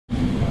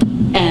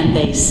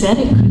and they said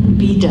it couldn't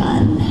be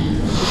done.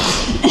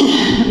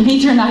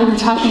 Mitra and I were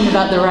talking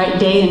about the right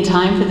day and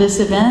time for this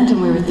event, and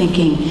we were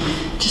thinking,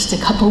 just a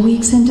couple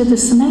weeks into the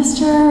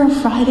semester,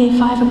 Friday,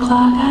 5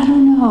 o'clock, I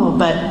don't know,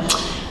 but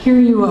here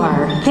you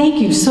are. Thank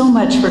you so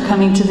much for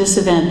coming to this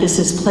event. This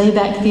is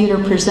Playback Theater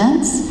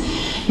Presents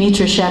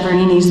Mitra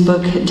Shavarini's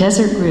book,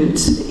 Desert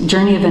Roots,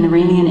 Journey of an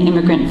Iranian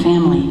Immigrant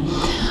Family.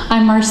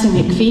 I'm Marcy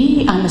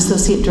McPhee. I'm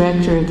Associate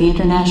Director of the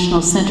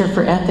International Center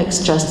for Ethics,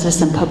 Justice,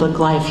 and Public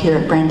Life here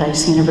at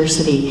Brandeis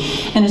University,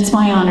 and it's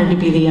my honor to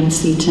be the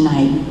MC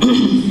tonight.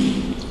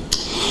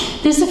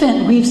 This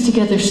event weaves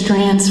together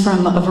strands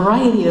from a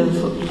variety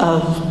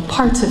of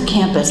parts of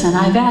campus, and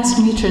I've asked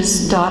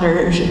Mitra's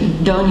daughter,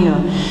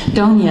 Donia,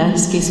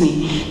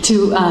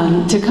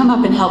 to come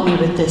up and help me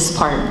with this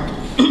part.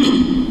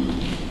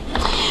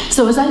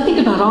 So as I think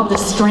about all the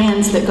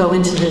strands that go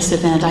into this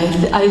event,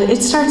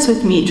 it starts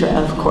with Mitra,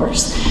 of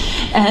course.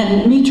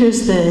 And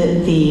Mitra's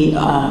the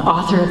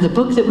author of the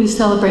book that we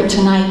celebrate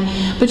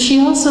tonight, but she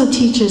also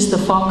teaches the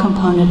fall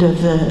component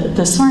of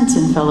the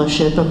Sorensen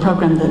Fellowship, a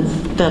program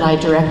that I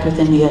direct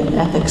within the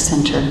Ethics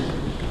Center.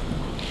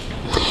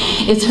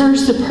 It's her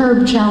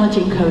superb,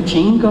 challenging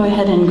coaching. Go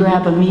ahead and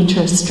grab a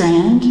Mitra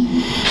strand.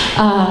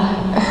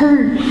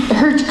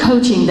 Her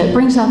coaching that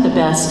brings out the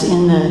best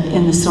in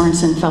the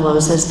Sorensen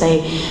Fellows as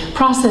they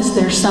process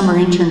their summer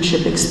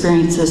internship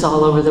experiences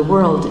all over the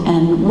world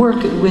and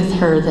work with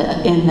her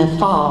in the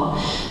fall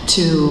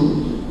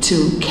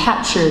to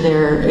capture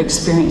their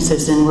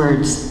experiences in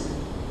words.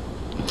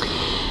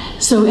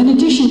 So in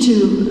addition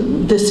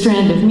to the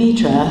strand of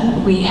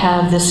Mitra, we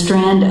have the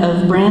strand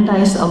of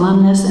Brandeis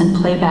alumnus and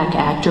playback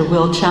actor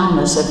Will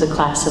Chalmers of the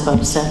class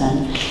of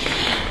 '07.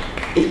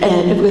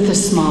 And with a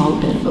small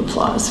bit of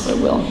applause for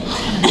Will.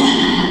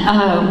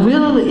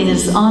 Will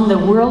is on the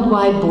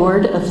worldwide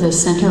board of the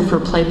Center for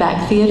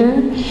Playback Theater,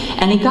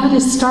 and he got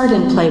his start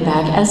in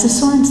playback as a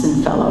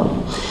Sorensen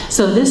Fellow.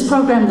 So this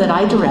program that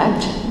I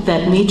direct,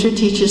 that Mitra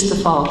teaches the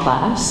fall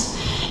class,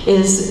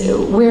 is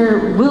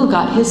where Will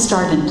got his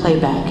start in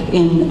playback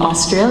in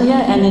Australia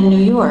and in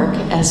New York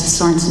as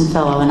a Sorensen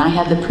Fellow, and I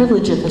had the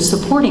privilege of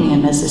supporting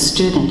him as a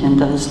student in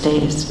those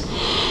days.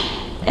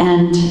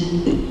 And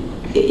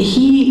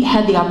he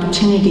had the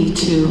opportunity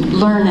to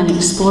learn and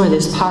explore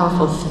this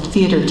powerful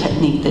theater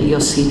technique that you'll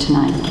see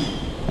tonight.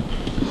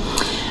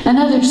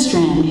 Another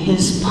strand,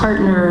 his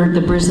partner,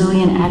 the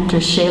Brazilian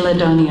actress Sheila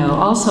Donio,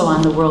 also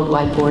on the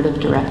worldwide board of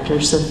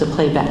directors of the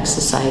Playback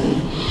Society.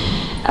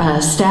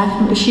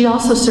 She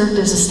also served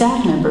as a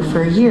staff member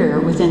for a year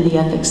within the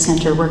Ethics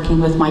Center, working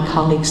with my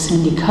colleague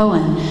Cindy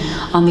Cohen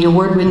on the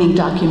award-winning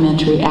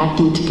documentary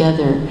Acting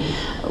Together,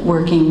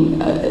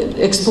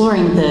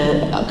 exploring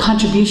the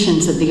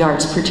contributions of the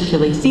arts,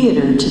 particularly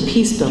theater, to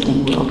peace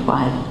building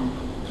worldwide.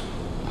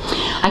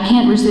 I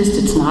can't resist,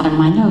 it's not in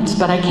my notes,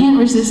 but I can't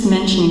resist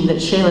mentioning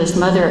that Sheila's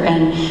mother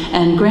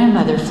and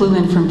grandmother flew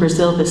in from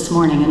Brazil this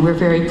morning, and we're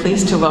very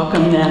pleased to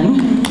welcome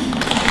them.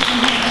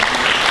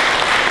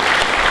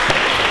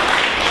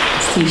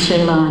 See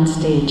Sheila on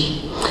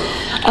stage.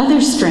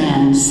 Other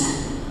strands.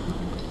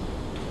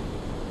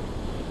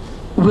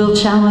 Will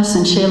Chalmers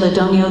and Sheila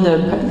Donio,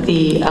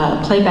 the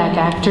playback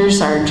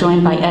actors, are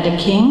joined by Etta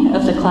King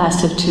of the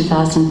class of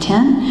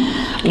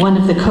 2010, one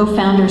of the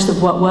co-founders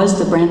of what was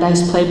the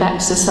Brandeis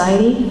Playback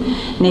Society,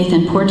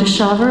 Nathan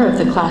Portashaver of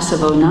the class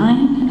of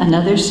 '09,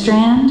 another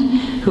strand,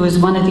 who is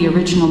one of the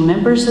original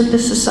members of the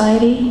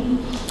society,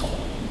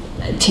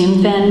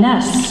 Tim Van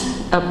Ness,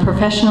 a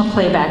professional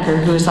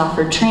playbacker who has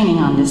offered training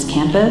on this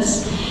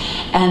campus.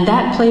 And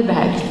that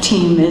playback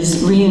team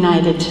is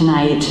reunited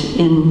tonight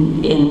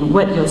in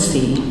what you'll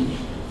see.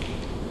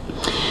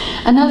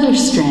 Another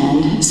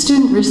strand,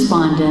 student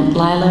respondent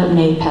Lila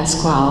Mae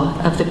Pasquale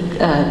of the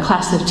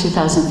class of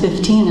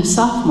 2015, a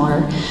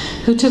sophomore,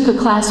 who took a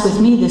class with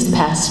me this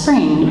past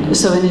spring.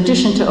 So in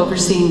addition to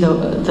overseeing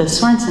the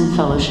Sorensen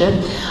Fellowship,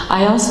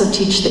 I also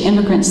teach the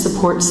Immigrant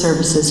Support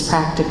Services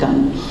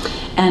Practicum.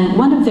 And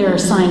one of their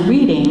assigned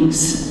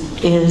readings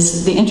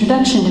is the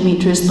introduction to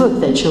Mitra's book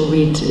that you'll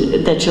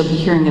be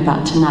hearing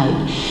about tonight.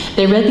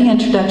 They read the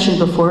introduction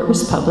before it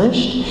was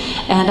published,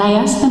 and I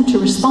asked them to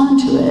respond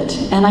to it,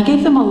 and I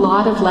gave them a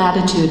lot of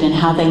latitude in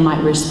how they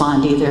might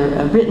respond, either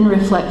a written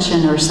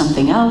reflection or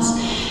something else,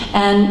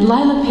 and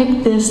Lila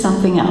picked this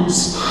something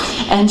else.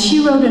 And she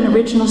wrote an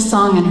original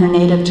song in her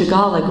native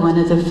Tagalog, one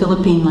of the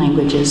Philippine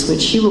languages,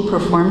 which she will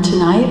perform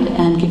tonight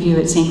and give you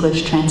its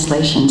English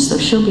translation, so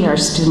she'll be our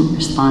student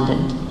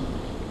respondent.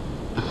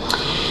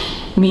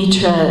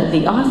 Mitra,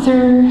 the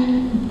author,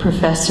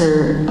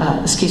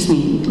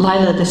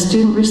 Lila, the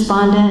student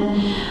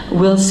respondent,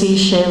 Will C.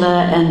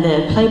 Sheila, and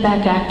the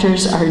playback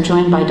actors are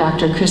joined by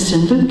Dr.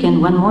 Kristen Luke in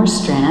one more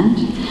strand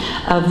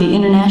of the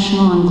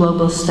International and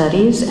Global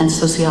Studies and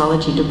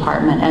Sociology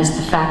Department as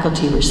the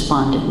faculty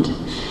respondent.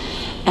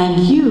 And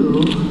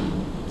you,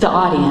 the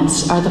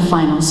audience, are the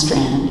final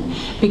strand,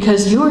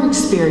 because your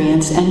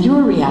experience and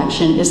your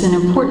reaction is an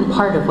important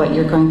part of what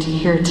you're going to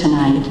hear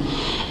tonight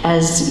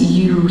as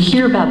you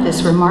hear about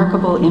this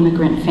remarkable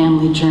immigrant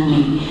family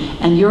journey,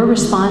 and your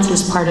response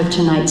is part of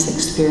tonight's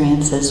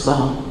experience as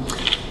well.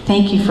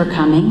 Thank you for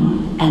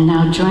coming, and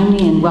now join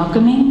me in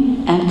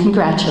welcoming and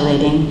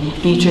congratulating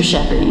Mitra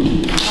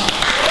Shavarini.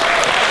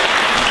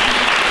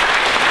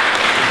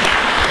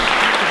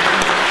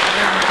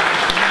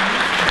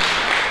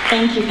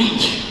 Thank you,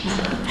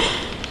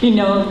 thank you. You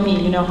know me,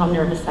 you know how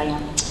nervous I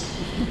am.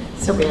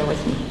 So bear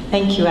with me.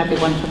 Thank you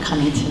everyone for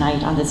coming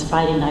tonight on this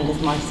Friday night. As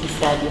Marcy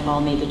said, you've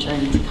all made the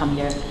journey to come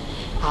here,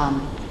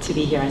 to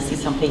be here. I see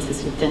some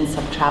faces who've done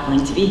some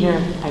traveling to be here.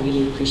 I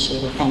really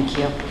appreciate it, thank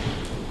you.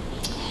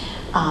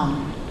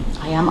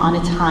 I am on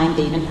a time,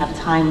 they even have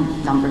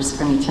time numbers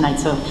for me tonight,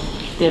 so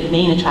the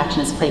main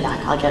attraction is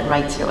playback. I'll get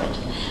right to it.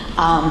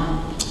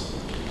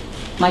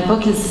 My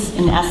book is,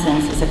 in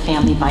essence, is a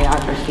family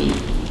biography.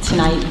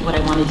 Tonight, what I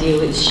want to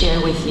do is share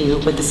with you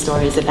what the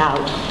story is about,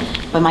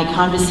 but my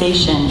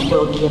conversation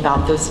will be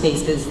about those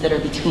spaces that are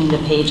between the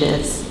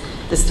pages,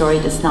 the story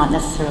that's not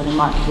necessarily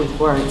marked with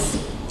words.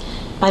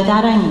 By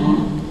that I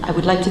mean, I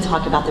would like to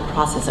talk about the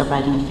process of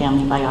writing a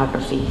family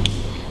biography.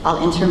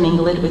 I'll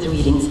intermingle it with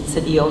readings so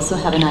that you also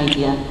have an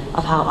idea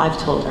of how I've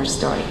told our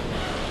story.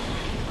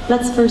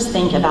 Let's first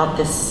think about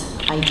this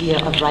idea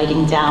of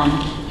writing down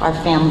our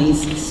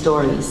family's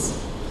stories.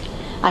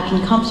 I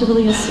can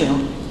comfortably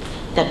assume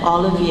that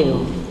all of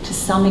you, to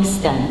some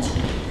extent,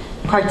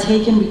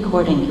 partake in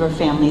recording your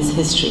family's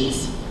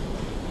histories.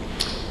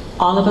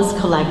 All of us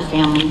collect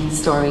family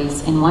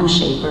stories in one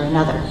shape or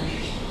another.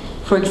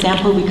 For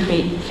example, we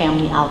create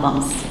family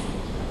albums.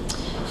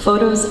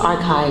 Photos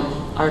archive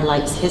our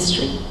life's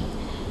history.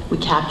 We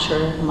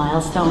capture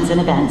milestones and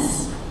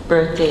events,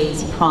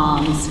 birthdays,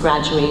 proms,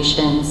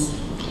 graduations.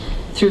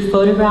 Through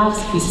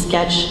photographs, we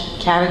sketch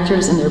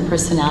characters and their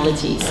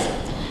personalities.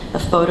 A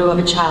photo of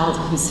a child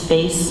whose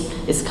face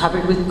is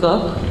covered with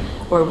gook,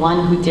 or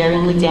one who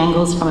daringly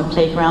dangles from a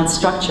playground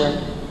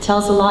structure,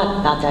 tells a lot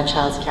about that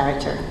child's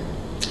character.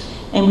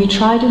 And we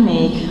try to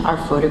make our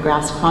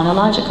photographs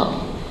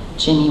chronological.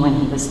 Jimmy when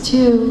he was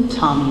 2,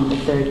 Tommy in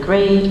the 3rd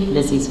grade,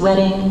 Lizzie's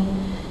wedding,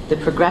 the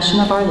progression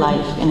of our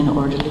life in an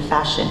orderly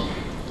fashion.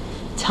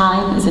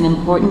 Time is an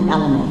important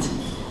element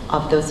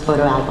of those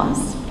photo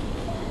albums,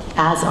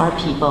 as are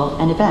people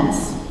and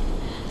events.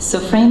 So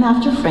frame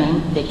after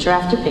frame, picture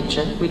after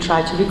picture, we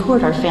try to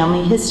record our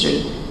family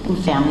history in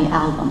family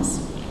albums.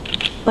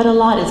 But a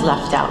lot is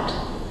left out.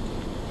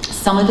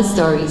 Some of the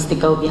stories that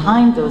go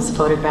behind those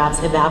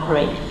photographs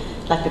evaporate,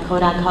 like the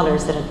Kodak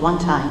colors that at one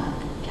time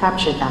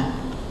captured them.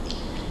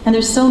 And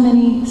there's so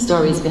many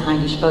stories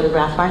behind each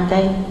photograph, aren't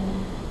they?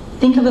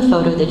 Think of a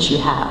photo that you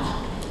have,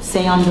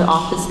 say on your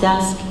office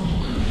desk,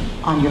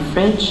 on your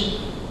fridge,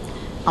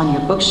 on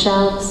your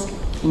bookshelves,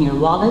 in your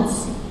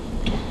wallets.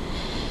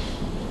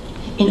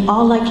 In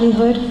all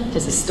likelihood,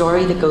 there's a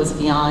story that goes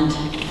beyond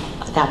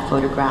that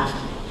photograph.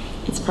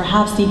 It's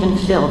perhaps even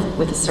filled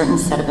with a certain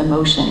set of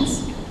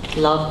emotions.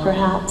 Love,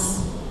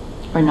 perhaps,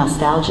 or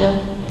nostalgia.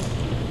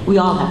 We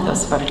all have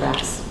those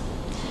photographs.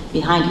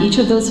 Behind each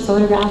of those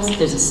photographs,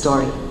 there's a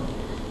story.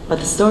 But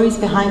the stories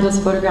behind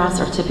those photographs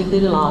are typically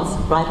lost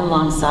right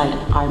alongside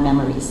our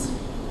memories.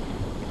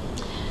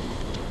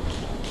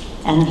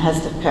 And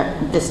as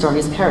the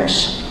stories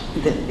perish,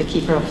 the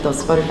keeper of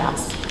those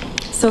photographs.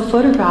 So a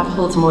photograph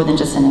holds more than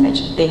just an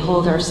image. They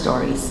hold our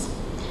stories.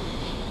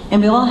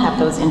 And we all have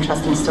those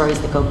interesting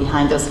stories that go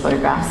behind those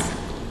photographs.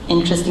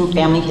 Interesting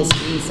family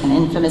histories, an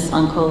infamous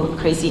uncle, a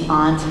crazy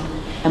aunt,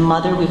 a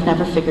mother we've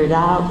never figured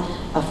out,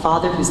 a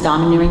father whose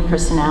domineering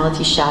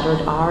personality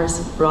shadowed ours,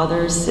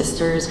 brothers,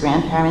 sisters,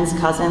 grandparents,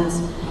 cousins.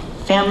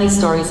 Family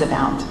stories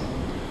abound.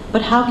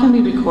 But how can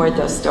we record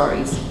those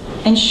stories?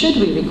 And should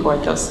we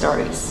record those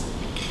stories?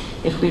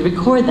 If we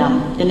record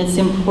them, then it's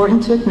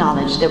important to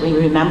acknowledge that we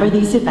remember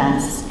these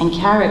events and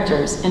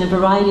characters in a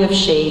variety of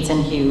shades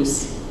and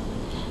hues.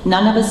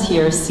 None of us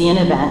here see an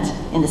event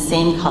in the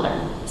same color,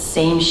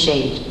 same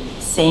shade,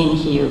 same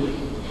hue.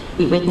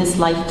 We witness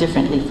life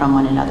differently from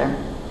one another.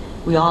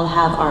 We all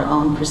have our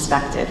own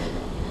perspective.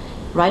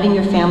 Writing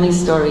your family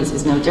stories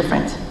is no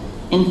different.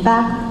 In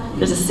fact,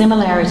 there's a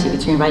similarity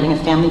between writing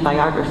a family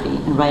biography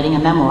and writing a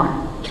memoir.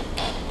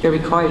 You're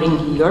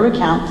recording your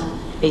account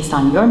based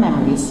on your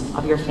memories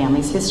of your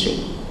family's history.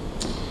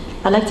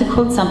 I'd like to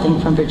quote something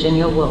from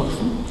Virginia Woolf.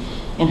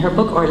 In her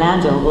book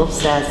Orlando, Woolf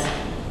says,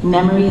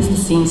 "Memory is the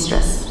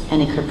seamstress,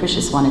 and a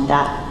capricious one at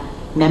that.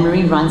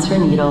 Memory runs her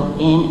needle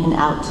in and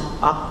out,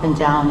 up and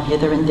down,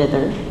 hither and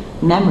thither.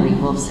 Memory,"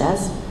 Woolf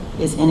says,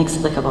 "is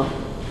inexplicable."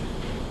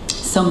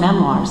 So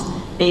memoirs,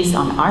 based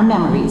on our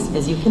memories,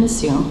 as you can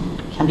assume,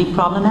 can be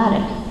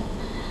problematic.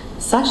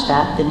 Such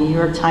that the New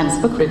York Times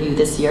Book Review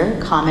this year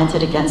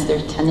commented against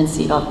their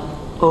tendency of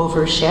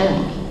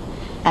oversharing.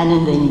 And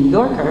in the New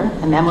Yorker,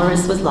 a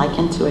memoirist was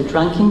likened to a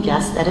drunken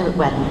guest at a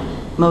wedding,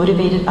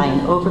 motivated by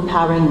an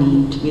overpowering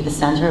need to be the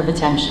center of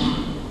attention.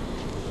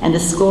 And the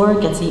score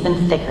gets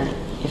even thicker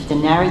if the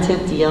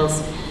narrative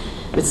deals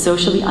with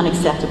socially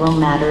unacceptable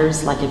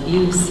matters like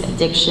abuse,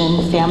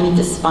 addiction, family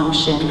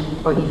dysfunction,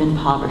 or even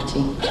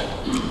poverty.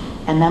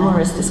 A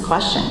memoirist is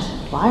questioned.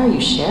 Why are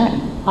you sharing?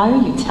 Why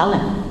are you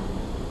telling?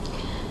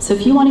 So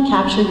if you want to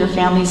capture your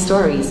family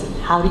stories,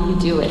 how do you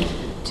do it?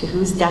 To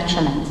whose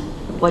detriment?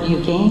 What do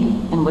you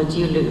gain and what do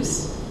you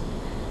lose?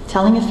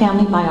 Telling a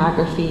family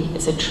biography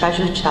is a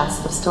treasure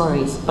chest of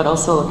stories, but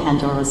also a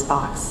Pandora's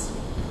box.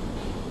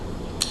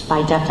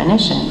 By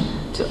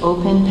definition, to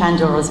open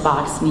Pandora's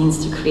box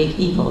means to create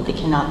evil that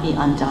cannot be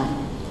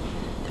undone.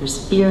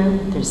 There's fear,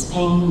 there's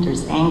pain,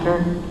 there's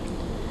anger.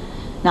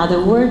 Now,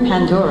 the word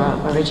Pandora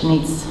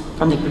originates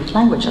from the Greek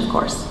language, of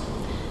course.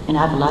 And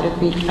I have a lot of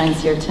Greek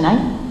friends here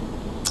tonight,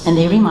 and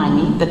they remind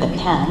me that the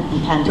pan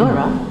in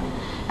Pandora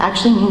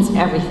actually means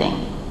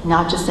everything,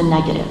 not just a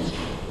negative,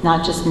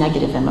 not just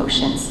negative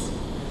emotions.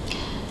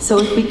 So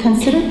if we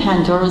consider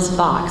Pandora's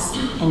box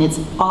and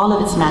all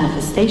of its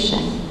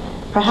manifestation,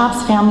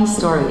 perhaps family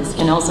stories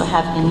can also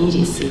have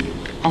immediacy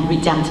and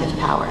redemptive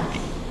power.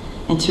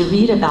 And to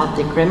read about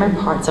the grimmer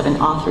parts of an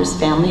author's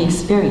family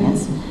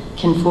experience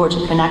can forge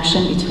a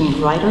connection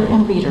between writer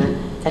and reader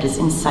that is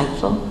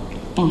insightful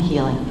and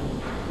healing.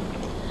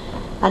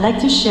 I'd like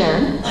to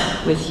share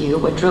with you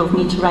what drove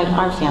me to write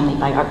our family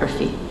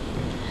biography.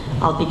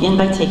 I'll begin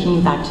by taking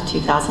you back to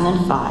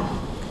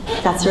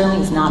 2005. That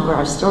certainly is not where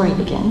our story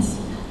begins,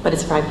 but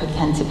it's where I put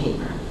pen to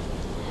paper.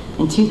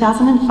 In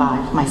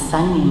 2005, my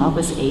son Nima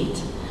was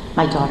 8,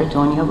 my daughter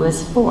Donia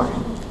was 4.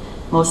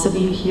 Most of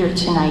you here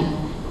tonight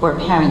who are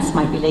parents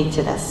might relate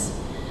to this.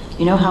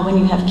 You know how when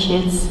you have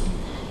kids,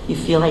 you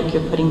feel like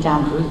you're putting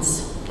down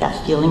roots,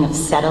 that feeling of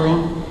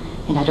settling,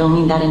 and I don't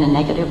mean that in a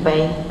negative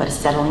way, but a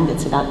settling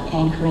that's about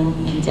anchoring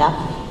in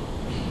depth.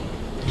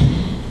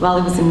 Well,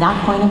 it was in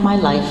that point of my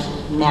life,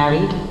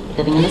 married,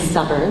 living in the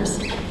suburbs,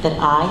 that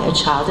I, a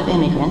child of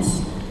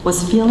immigrants,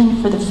 was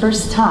feeling for the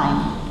first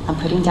time I'm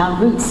putting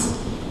down roots.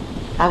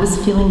 I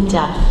was feeling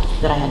depth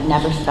that I had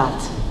never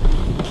felt,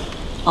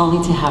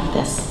 only to have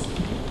this.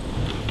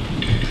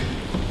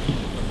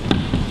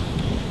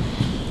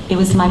 It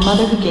was my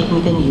mother who gave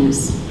me the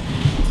news.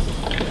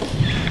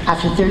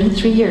 After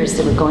 33 years,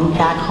 they were going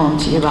back home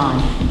to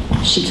Iran.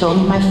 She told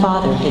me my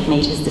father had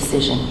made his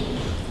decision.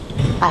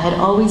 I had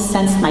always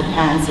sensed my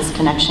parents'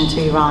 connection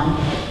to Iran,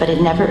 but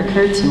it never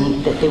occurred to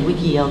me that they would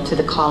yield to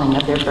the calling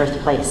of their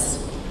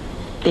birthplace.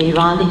 The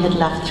Iran they had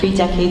left 3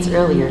 decades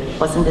earlier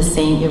wasn't the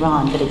same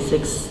Iran that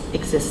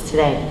exists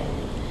today.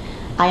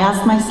 I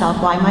asked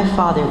myself why my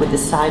father would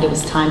decide it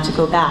was time to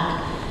go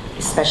back,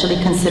 especially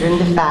considering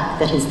the fact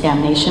that his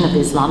damnation of the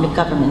Islamic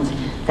government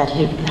that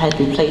had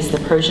replaced the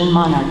Persian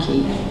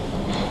monarchy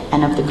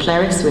and of the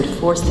clerics who had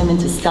forced him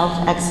into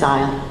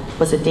self-exile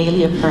was a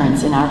daily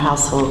occurrence in our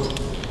household.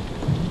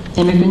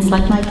 Immigrants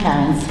like my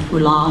parents, who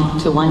longed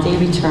to one day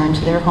return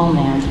to their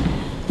homeland,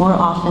 more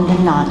often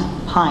than not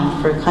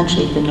pine for a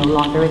country that no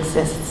longer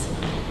exists.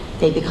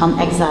 They become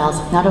exiles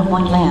not of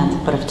one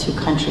land, but of 2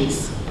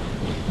 countries.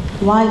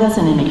 Why does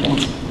an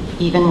immigrant,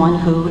 even one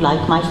who,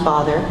 like my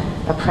father,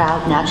 a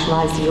proud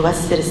naturalized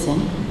US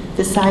citizen,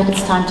 decide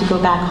it's time to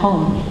go back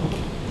home?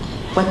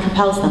 What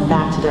propels them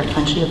back to their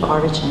country of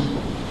origin?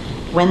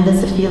 When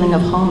does the feeling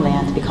of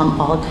homeland become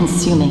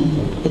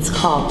all-consuming? It's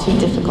called too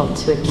difficult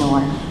to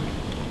ignore.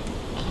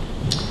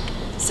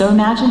 So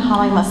imagine how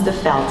I must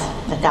have felt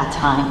at that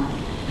time,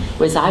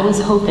 whereas I was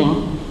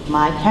hoping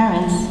my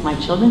parents, my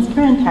children's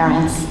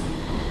grandparents,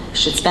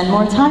 should spend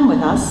more time with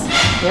us.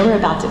 They were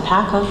about to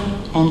pack up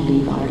and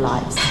leave our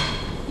lives.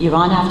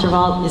 Iran, after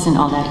all, isn't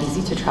all that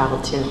easy to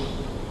travel to.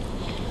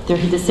 Their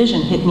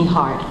decision hit me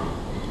hard.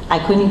 I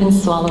couldn't even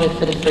swallow it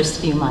for the first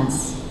few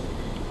months.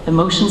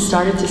 Emotions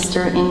started to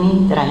stir in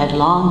me that I had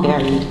long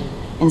buried,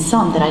 and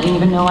some that I didn't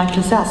even know I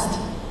possessed.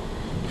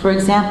 For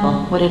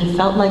example, what it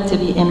felt like to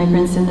be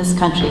immigrants in this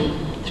country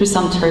through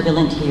some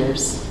turbulent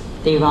years.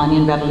 The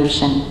Iranian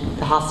Revolution,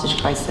 the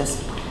hostage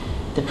crisis,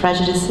 the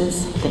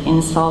prejudices, the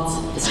insults,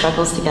 the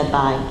struggles to get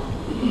by.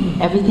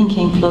 Everything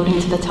came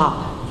floating to the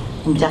top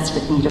in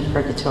desperate need of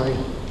purgatory.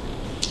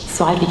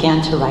 So I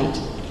began to write.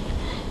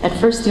 At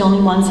first, the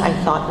only ones I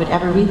thought would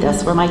ever read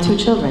this were my 2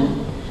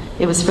 children.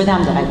 It was for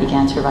them that I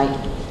began to write.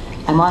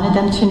 I wanted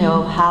them to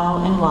know how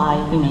and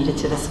why we made it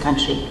to this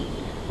country,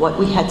 what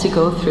we had to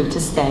go through to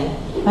stay,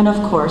 and of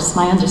course,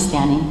 my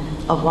understanding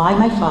of why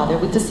my father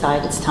would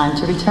decide it's time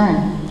to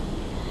return.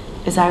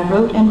 As I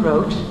wrote and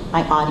wrote,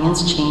 my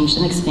audience changed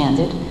and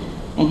expanded,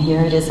 and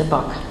here it is, a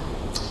book.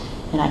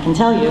 And I can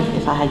tell you,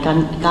 if I had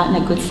gotten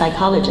a good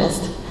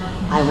psychologist,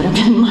 I would have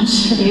been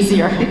much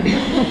easier.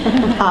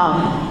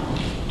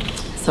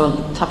 So,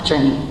 tough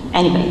journey.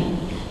 Anyway,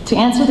 to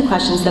answer the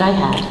questions that I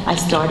had, I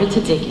started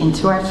to dig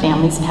into our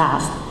family's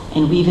past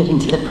and weave it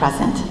into the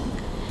present.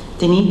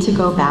 The need to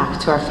go back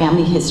to our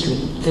family history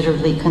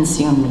literally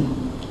consumed me.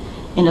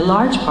 In a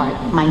large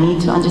part, my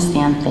need to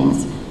understand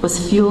things was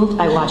fueled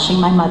by watching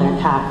my mother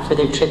pack for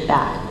their trip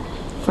back.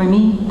 For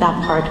me,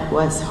 that part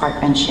was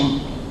heart-wrenching.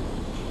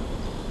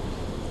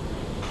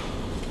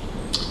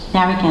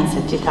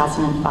 Narragansett,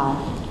 2005.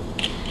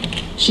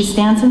 She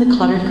stands in the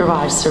cluttered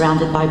garage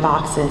surrounded by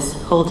boxes,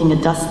 holding a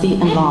dusty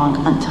and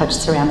long,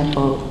 untouched ceramic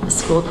bowl, a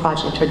school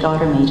project her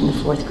daughter made in the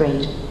 4th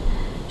grade.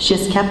 She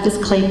has kept this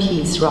clay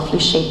piece roughly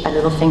shaped by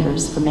little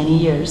fingers for many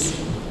years.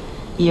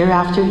 Year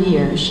after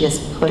year, she has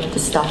put the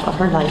stuff of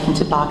her life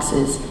into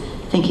boxes,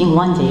 thinking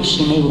one day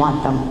she may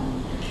want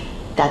them.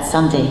 That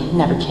someday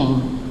never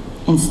came.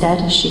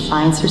 Instead, she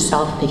finds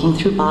herself picking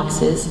through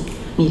boxes,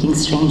 meeting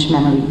strange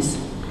memories.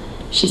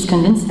 She's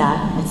convinced that,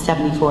 at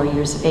 74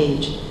 years of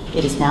age,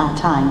 it is now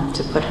time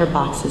to put her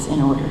boxes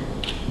in order.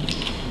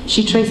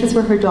 She traces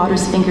where her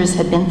daughter's fingers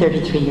had been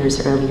 33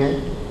 years earlier.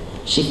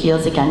 She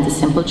feels again the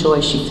simple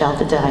joy she felt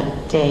the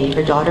day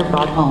her daughter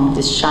brought home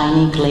this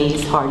shiny,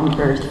 glazed, hardened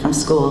earth from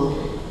school,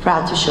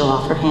 proud to show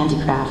off her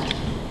handicraft.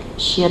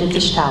 She had a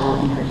dish towel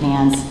in her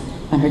hands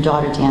when her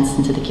daughter danced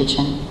into the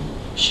kitchen.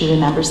 She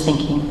remembers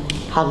thinking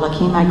how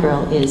lucky my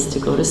girl is to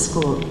go to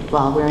school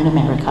while we're in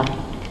America.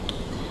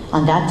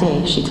 On that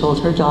day, she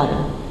told her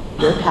daughter,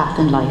 "Your path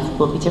in life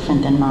will be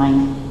different than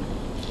mine."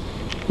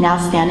 Now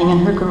standing in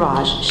her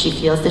garage, she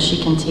feels that she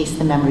can taste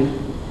the memory.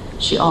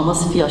 She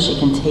almost feels she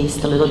can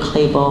taste the little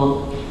clay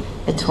bowl,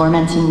 a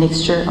tormenting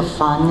mixture of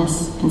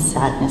fondness and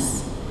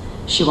sadness.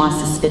 She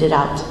wants to spit it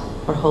out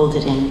or hold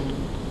it in.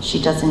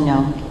 She doesn't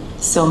know.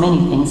 So many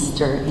things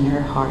stir in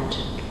her heart.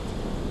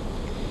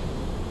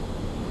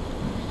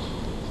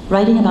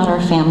 Writing about our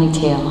family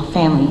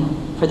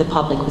for the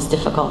public was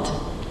difficult.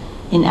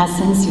 In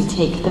essence, you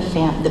take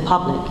the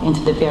public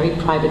into the very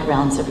private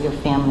realms of your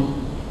family.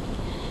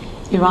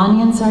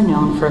 Iranians are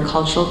known for a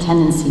cultural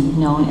tendency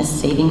known as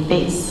saving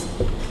face.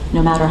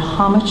 No matter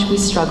how much we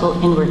struggle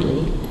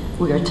inwardly,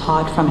 we are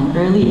taught from an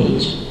early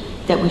age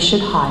that we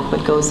should hide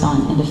what goes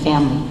on in the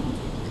family.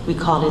 We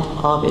call it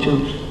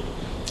abiru.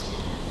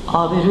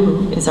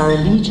 Abiru is our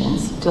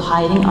allegiance to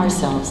hiding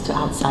ourselves to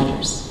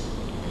outsiders.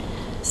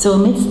 So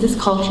amidst this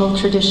cultural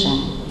tradition,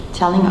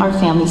 telling our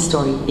family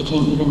story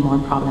became even more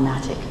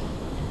problematic.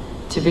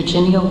 To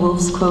Virginia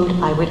Woolf's quote,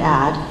 I would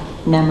add,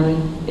 memory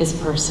is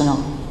personal,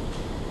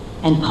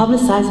 and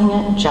publicizing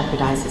it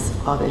jeopardizes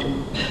abiru.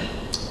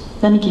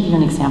 Let me give you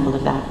an example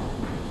of that.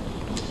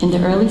 In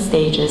the early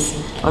stages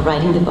of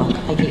writing the book,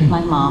 I gave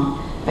my mom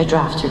a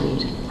draft to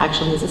read.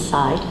 Actually, as a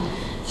side,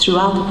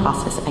 throughout the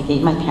process, I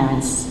gave my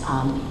parents,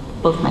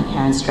 both my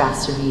parents,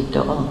 drafts to read,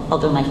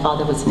 although my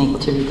father wasn't able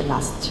to read the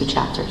last 2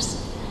 chapters.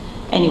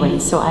 Anyway,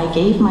 so I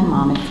gave my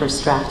mom a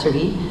first draft to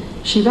read.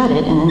 She read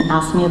it and then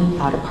asked me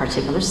about a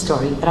particular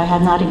story that I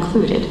had not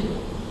included.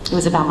 It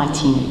was about my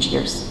teenage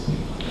years.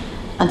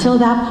 Until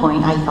that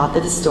point, I thought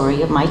that the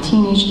story of my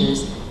teenage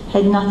years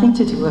had nothing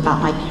to do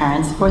about my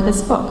parents or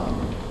this book.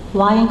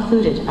 Why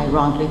include it? I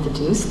wrongly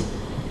deduced.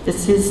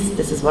 This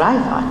is what I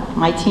thought.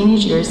 My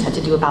teenage years had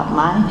to do about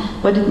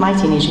what did my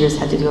teenage years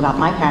had to do about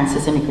my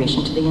parents'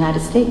 immigration to the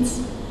United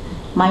States?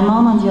 My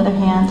mom, on the other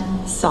hand,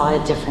 saw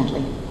it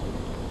differently.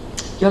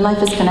 Your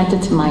life is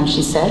connected to mine,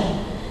 she said.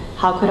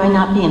 How could I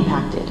not be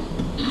impacted?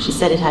 She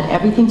said it had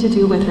everything to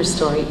do with her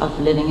story of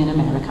living in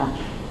America.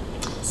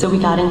 So we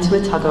got into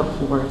a tug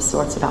of war of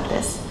sorts about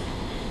this.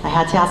 I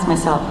had to ask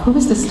myself, who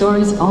was the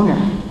story's owner,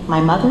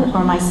 my mother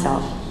or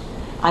myself?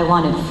 I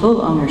wanted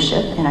full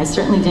ownership, and I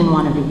certainly didn't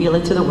want to reveal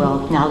it to the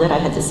world now that I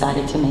had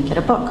decided to make it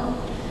a book.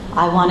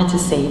 I wanted to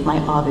save my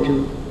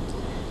abiru.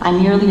 I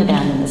nearly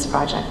abandoned this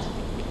project.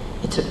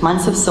 It took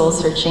months of soul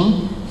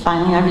searching.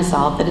 Finally, I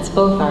resolved that it's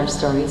both our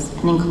stories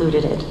and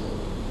included it.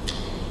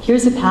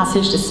 Here's a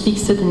passage that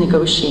speaks to the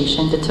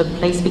negotiation that took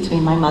place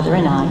between my mother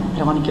and I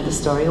don't want to give the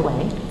story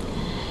away.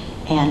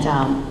 And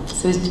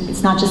so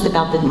it's not just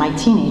about my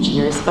teenage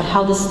years, but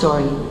how the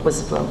story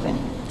was woven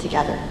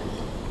together.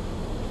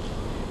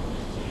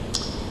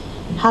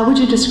 How would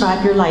you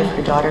describe your life?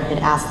 Her daughter had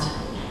asked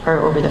her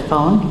over the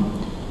phone.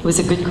 It was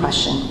a good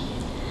question.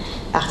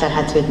 Akhtar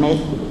had to admit,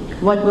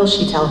 what will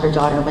she tell her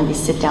daughter when they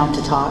sit down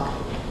to talk?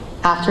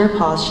 After a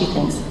pause, she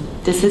thinks,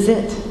 this is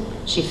it.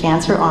 She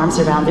fans her arms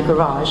around the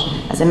garage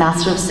as a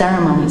master of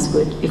ceremonies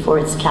would before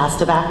its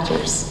cast of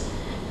actors.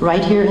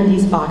 Right here in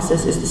these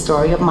boxes is the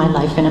story of my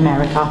life in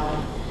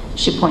America.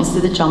 She points to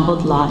the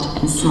jumbled lot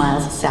and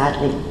smiles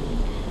sadly.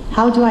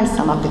 How do I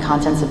sum up the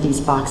contents of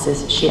these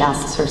boxes? She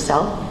asks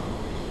herself.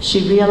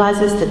 She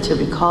realizes that to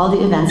recall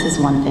the events is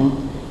one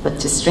thing, but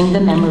to string the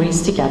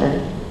memories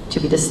together, to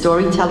be the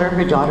storyteller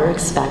her daughter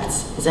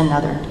expects, is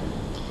another.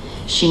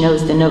 She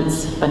knows the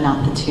notes, but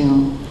not the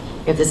tune.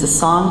 If there's a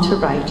song to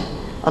write,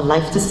 a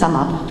life to sum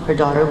up, her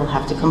daughter will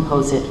have to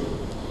compose it.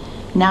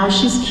 Now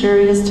she's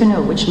curious to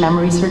know which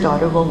memories her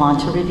daughter will want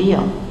to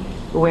reveal.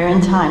 Where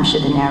in time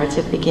should the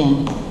narrative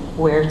begin?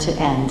 Where to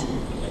end?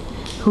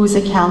 Whose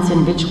accounts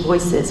and which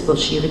voices will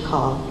she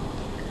recall?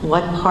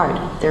 What part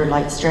of their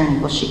life's journey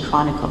will she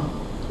chronicle?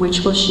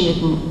 Which will she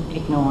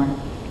ignore?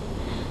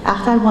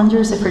 Akhtar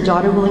wonders if her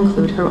daughter will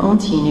include her own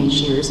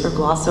teenage years or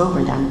gloss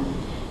over them.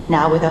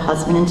 Now with a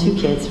husband and 2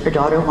 kids, her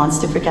daughter wants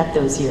to forget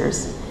those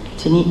years,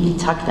 to neatly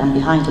tuck them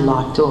behind a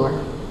locked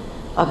door.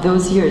 Of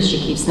those years, she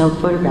keeps no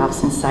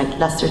photographs in sight,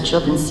 lest her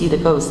children see the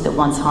ghost that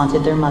once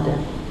haunted their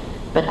mother.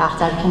 But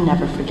Akhtar can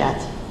never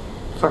forget.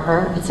 For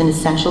her, it's an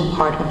essential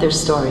part of their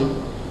story,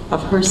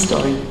 of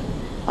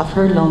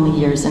her lonely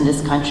years in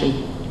this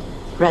country.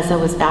 Reza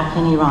was back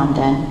in Iran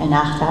then, and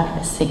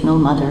Akhtar, a signal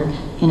mother,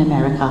 in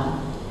America.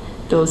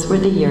 Those were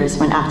the years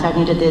when Akhtar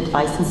needed the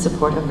advice and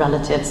support of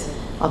relatives,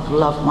 of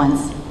loved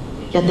ones.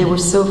 Yet they were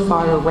so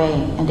far away,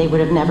 and they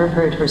would have never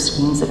heard her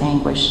screams of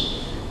anguish.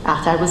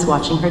 Akhtar was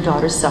watching her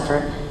daughter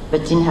suffer,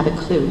 but didn't have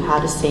a clue how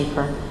to save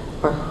her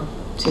or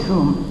to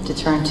whom to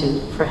turn to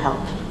for help.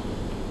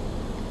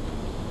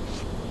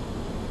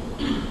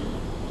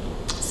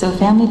 So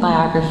family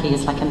biography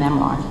is like a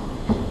memoir,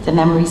 the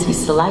memories we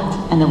select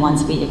and the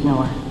ones we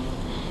ignore.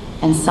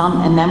 And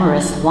some a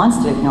memorist wants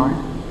to ignore,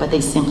 but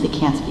they simply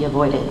can't be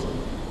avoided.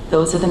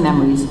 Those are the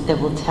memories that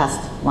will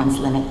test one's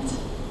limits.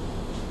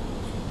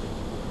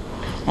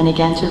 And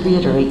again, to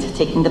reiterate,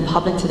 taking the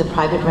public to the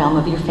private realm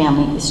of your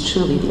family is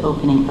truly the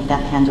opening of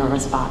that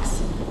Pandora's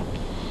box.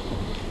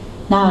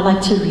 Now I'd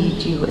like to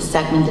read you a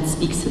segment that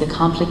speaks to the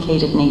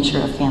complicated nature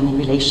of family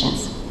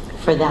relations.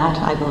 For that,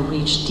 I will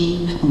reach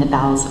deep in the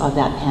bowels of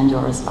that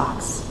Pandora's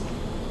box.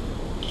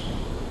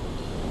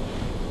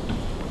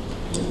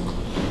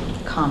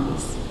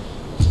 Combies.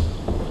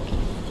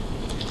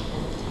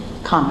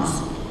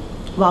 Combies.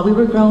 While we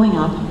were growing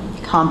up,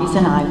 Combies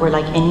and I were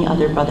like any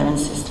other brother and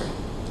sister.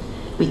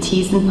 We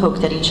teased and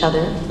poked at each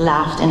other,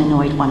 laughed and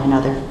annoyed one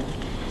another.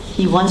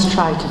 He once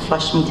tried to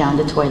flush me down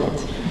the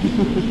toilet.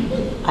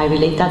 I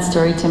relate that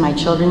story to my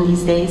children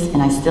these days,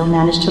 and I still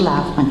manage to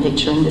laugh when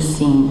picturing the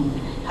scene,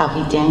 how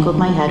he dangled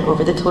my head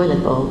over the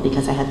toilet bowl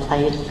because I had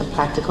played a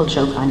practical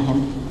joke on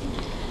him.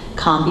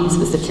 Combies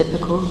was the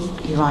typical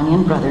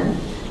Iranian brother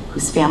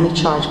whose family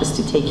charge was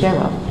to take care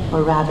of,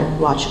 or rather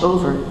watch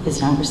over, his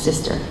younger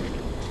sister.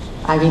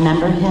 I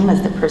remember him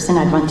as the person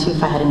I'd run to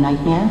if I had a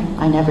nightmare.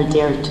 I never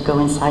dared to go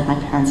inside my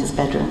parents'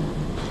 bedroom.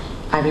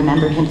 I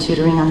remember him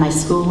tutoring on my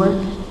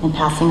schoolwork and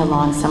passing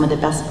along some of the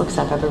best books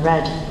I've ever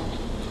read.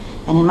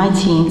 And in my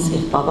teens,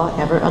 if Baba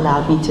ever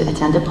allowed me to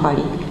attend a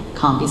party,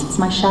 Combies was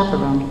my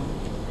chaperone.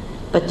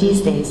 But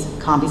these days,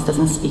 Combies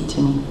doesn't speak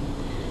to me.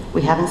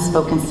 We haven't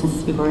spoken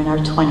since we were in our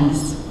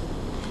 20s.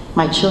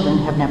 My children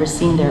have never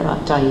seen their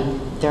dai,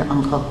 their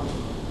uncle.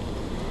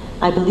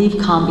 I believe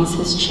Combies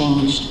has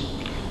changed.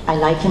 I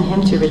liken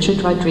him to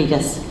Richard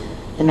Rodriguez,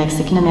 the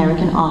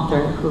Mexican-American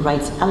author who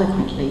writes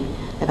eloquently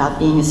about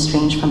being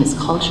estranged from his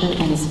culture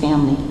and his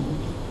family.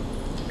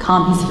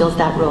 Combies fills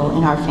that role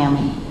in our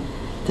family,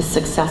 the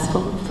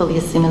successful, fully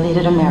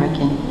assimilated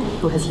American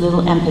who has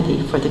little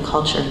empathy for the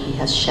culture he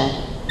has shed.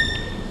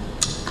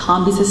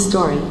 Combies'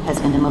 story has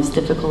been the most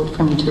difficult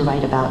for me to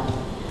write about.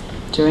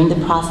 During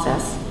the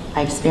process,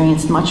 I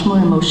experienced much more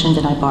emotion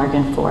than I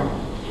bargained for.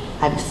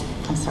 Than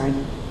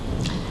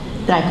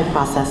I could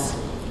process.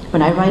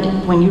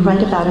 When you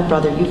write about a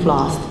brother you've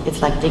lost,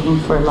 it's like digging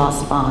for a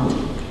lost bond.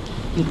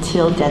 You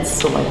till dead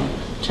soil,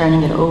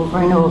 turning it over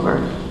and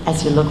over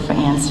as you look for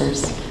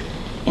answers.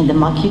 In the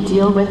muck you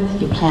deal with,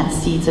 you plant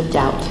seeds of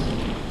doubt.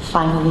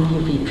 Finally, you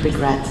reap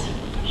regret.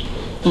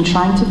 In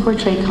trying to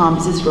portray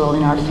Combies' role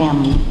in our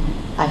family,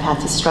 I've had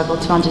to struggle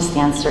to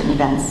understand certain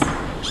events.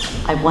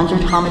 I've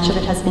wondered how much of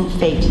it has been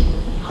fate,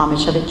 how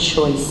much of it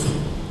choice.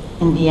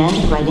 In the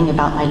end, writing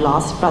about my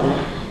lost brother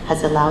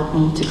has allowed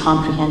me to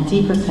comprehend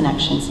deeper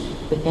connections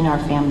within our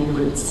family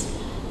roots,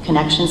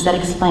 connections that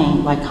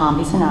explain why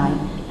Combies and I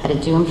had a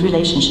doomed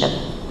relationship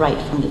right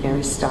from the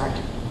very start.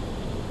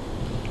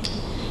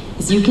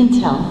 As you can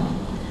tell,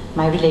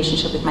 my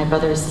relationship with my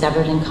brother is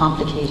severed and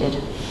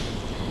complicated.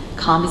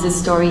 Combies'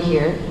 story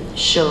here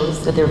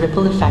shows that there are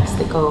ripple effects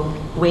that go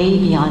way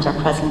beyond our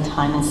present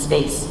time and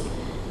space.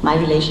 My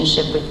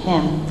relationship with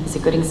him is a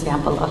good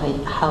example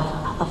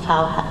of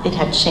how it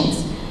had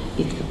changed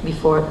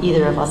before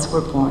either of us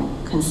were born,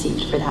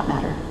 conceived for that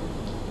matter.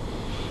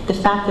 The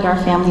fact that our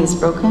family is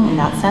broken in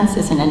that sense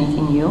isn't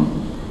anything new.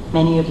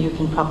 Many of you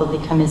can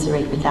probably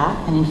commiserate with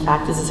that, and in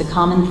fact, this is a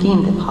common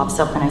theme that pops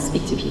up when I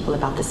speak to people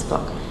about this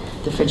book,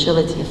 the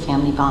fragility of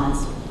family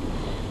bonds.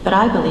 But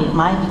I believe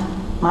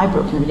my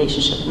broken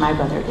relationship with my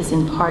brother is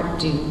in part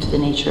due to the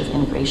nature of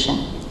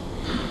immigration.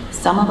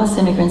 Some of us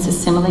immigrants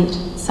assimilate,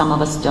 some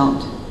of us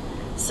don't.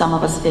 Some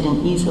of us fit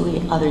in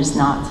easily, others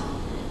not.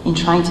 In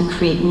trying to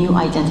create new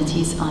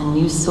identities on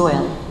new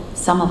soil,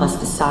 some of us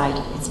decide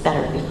it's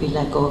better if we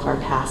let go of our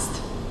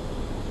past.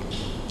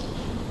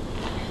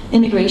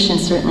 Immigration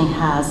certainly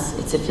has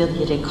its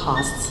affiliated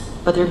costs,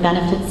 but there are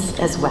benefits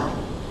as well.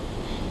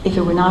 If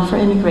it were not for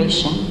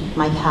immigration,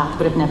 my path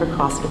would have never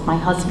crossed with my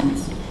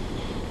husband's.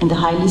 In the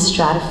highly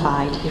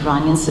stratified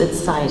Iranian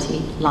society,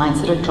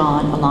 lines that are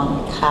drawn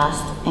along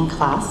caste and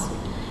class,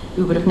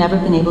 we would have never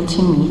been able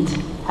to meet,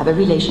 have a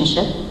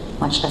relationship,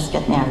 much less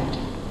get married.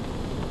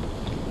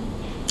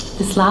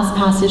 This last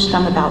passage that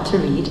I'm about to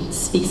read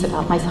speaks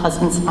about my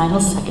husband's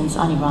final seconds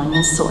on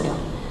Iranian soil,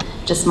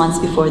 just months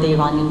before the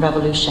Iranian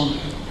Revolution.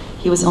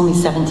 He was only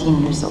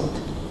 17 years old.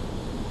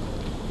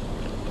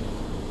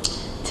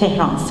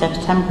 Tehran,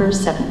 September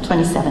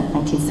 27,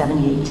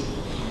 1978.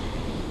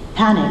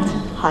 Panicked,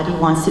 Hadi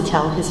wants to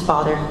tell his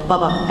father,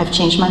 "Baba, I've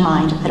changed my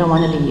mind, I don't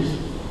want to leave."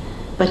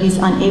 But he's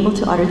unable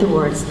to utter the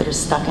words that are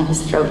stuck in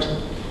his throat.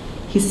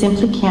 He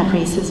simply can't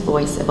raise his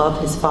voice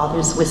above his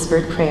father's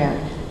whispered prayer,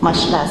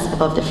 much less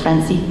above the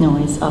frenzied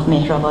noise of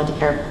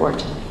Mehrabad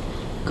airport.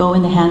 "Go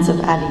in the hands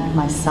of Ali,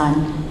 my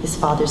son," his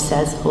father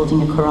says,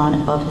 holding a Quran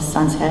above his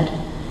son's head.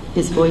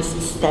 His voice,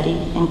 steady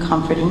and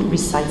comforting,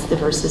 recites the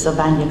verses of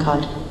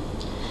Banyakad.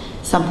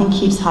 Something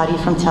keeps Hadi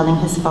from telling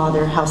his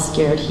father how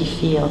scared he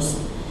feels.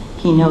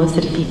 He knows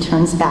that if he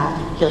turns back,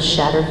 he'll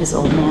shatter his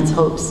old man's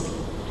hopes.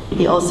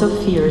 He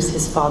also fears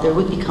his father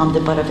would become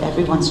the butt of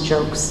everyone's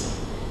jokes.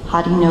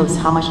 Hadi knows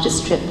how much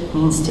this trip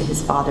means to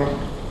his father.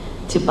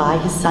 To buy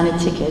his son a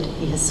ticket,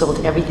 he has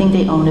sold everything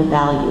they own of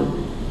value,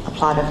 a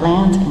plot of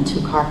land and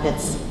 2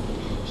 carpets.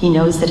 He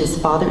knows that his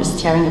father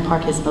is tearing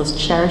apart his most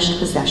cherished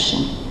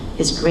possession,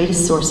 his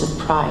greatest source of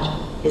pride,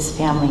 his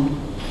family.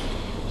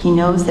 He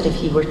knows that if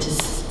he were to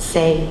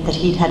say that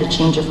he'd had a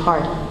change of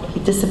heart,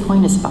 he'd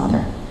disappoint his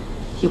father.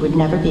 He would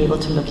never be able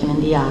to look him in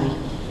the eye.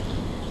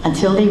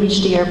 Until they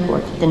reached the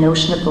airport, the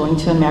notion of going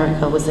to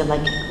America was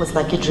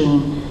like a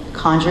dream,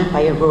 conjured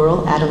by a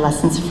rural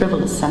adolescent's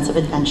frivolous sense of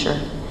adventure.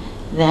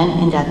 Then,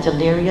 in that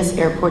delirious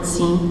airport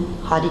scene,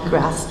 Hadi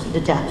grasped the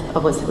depth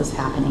of what was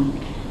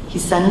happening. He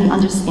suddenly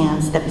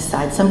understands that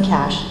besides some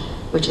cash,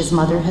 which his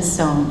mother has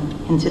sewn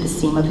into the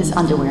seam of his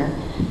underwear,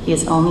 he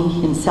has only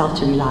himself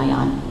to rely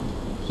on.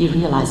 He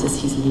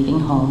realizes he's leaving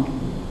home.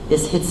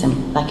 This hits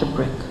him like a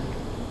brick.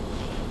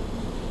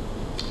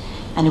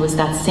 And it was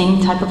that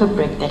same type of a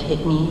brick that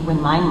hit me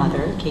when my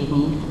mother gave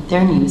me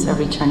their news of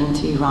returning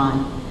to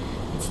Iran.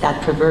 It's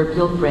that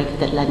proverbial brick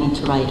that led me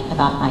to write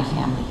about my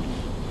family.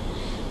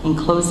 In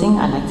closing,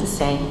 I'd like to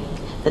say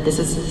that this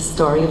is the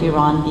story of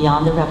Iran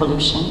beyond the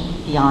revolution,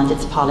 beyond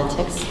its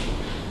politics.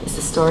 It's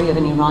the story of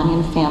an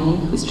Iranian family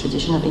whose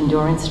tradition of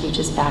endurance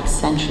reaches back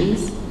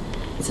centuries.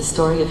 It's a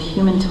story of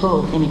human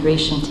toll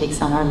immigration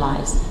takes on our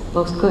lives,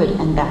 both good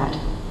and bad.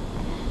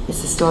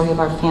 It's the story of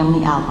our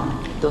family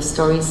album, those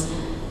stories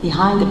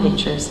behind the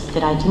pictures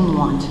that I didn't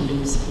want to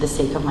lose for the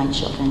sake of my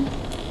children.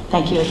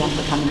 Thank you again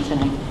for coming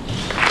tonight.